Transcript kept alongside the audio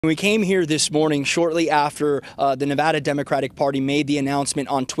We came here this morning shortly after the Nevada Democratic Party made the announcement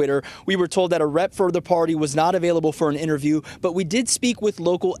on Twitter. We were told that a rep for the party was not available for an interview, but we did speak with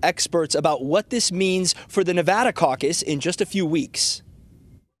local experts about what this means for the Nevada caucus in just a few weeks.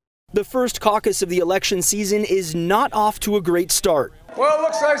 The first caucus of the election season is not off to a great start. Well, it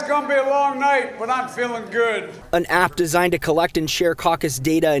looks like it's going to be a long night, but I'm feeling good. An app designed to collect and share caucus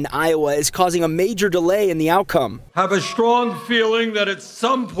data in Iowa is causing a major delay in the outcome. Have a strong feeling that at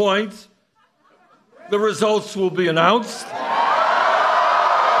some point the results will be announced.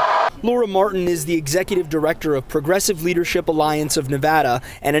 Laura Martin is the executive director of Progressive Leadership Alliance of Nevada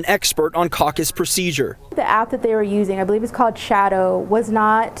and an expert on caucus procedure. The app that they were using, I believe it's called Shadow, was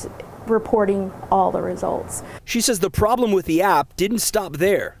not reporting all the results. She says the problem with the app didn't stop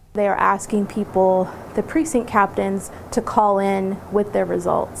there. They are asking people, the precinct captains, to call in with their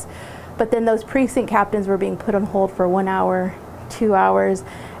results. But then those precinct captains were being put on hold for 1 hour, 2 hours,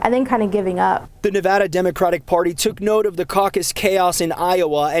 and then kind of giving up. The Nevada Democratic Party took note of the caucus chaos in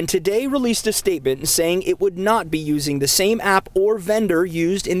Iowa and today released a statement saying it would not be using the same app or vendor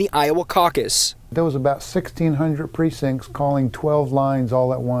used in the Iowa caucus. There was about 1,600 precincts calling 12 lines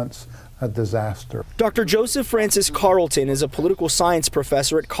all at once. A disaster. Dr. Joseph Francis Carlton is a political science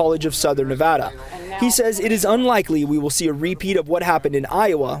professor at College of Southern Nevada. He says it is unlikely we will see a repeat of what happened in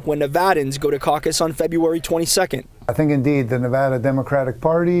Iowa when Nevadans go to caucus on February 22nd. I think indeed the Nevada Democratic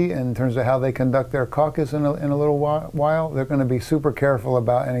Party, in terms of how they conduct their caucus in a little while, they're going to be super careful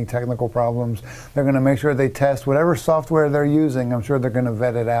about any technical problems. They're going to make sure they test whatever software they're using. I'm sure they're going to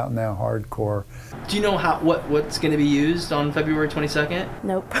vet it out now hardcore. Do you know what's going to be used on February 22nd?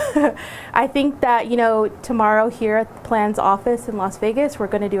 Nope. I think that, tomorrow here at the Plan's office in Las Vegas, we're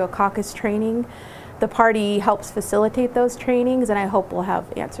going to do a caucus training. The party helps facilitate those trainings, and I hope we'll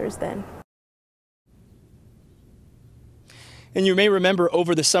have answers then. And you may remember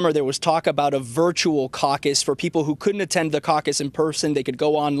over the summer there was talk about a virtual caucus for people who couldn't attend the caucus in person. They could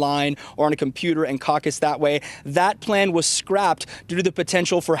go online or on a computer and caucus that way. That plan was scrapped due to the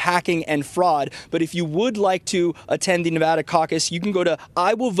potential for hacking and fraud. But if you would like to attend the Nevada caucus, you can go to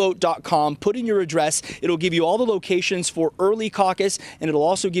iwillvote.com, put in your address. It'll give you all the locations for early caucus, and it'll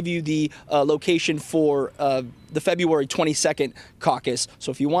also give you the location for the February 22nd caucus.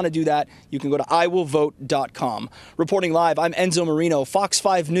 So if you want to do that, you can go to iwillvote.com. Reporting live, I'm Enzo Marino, Fox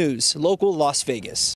 5 News, local Las Vegas.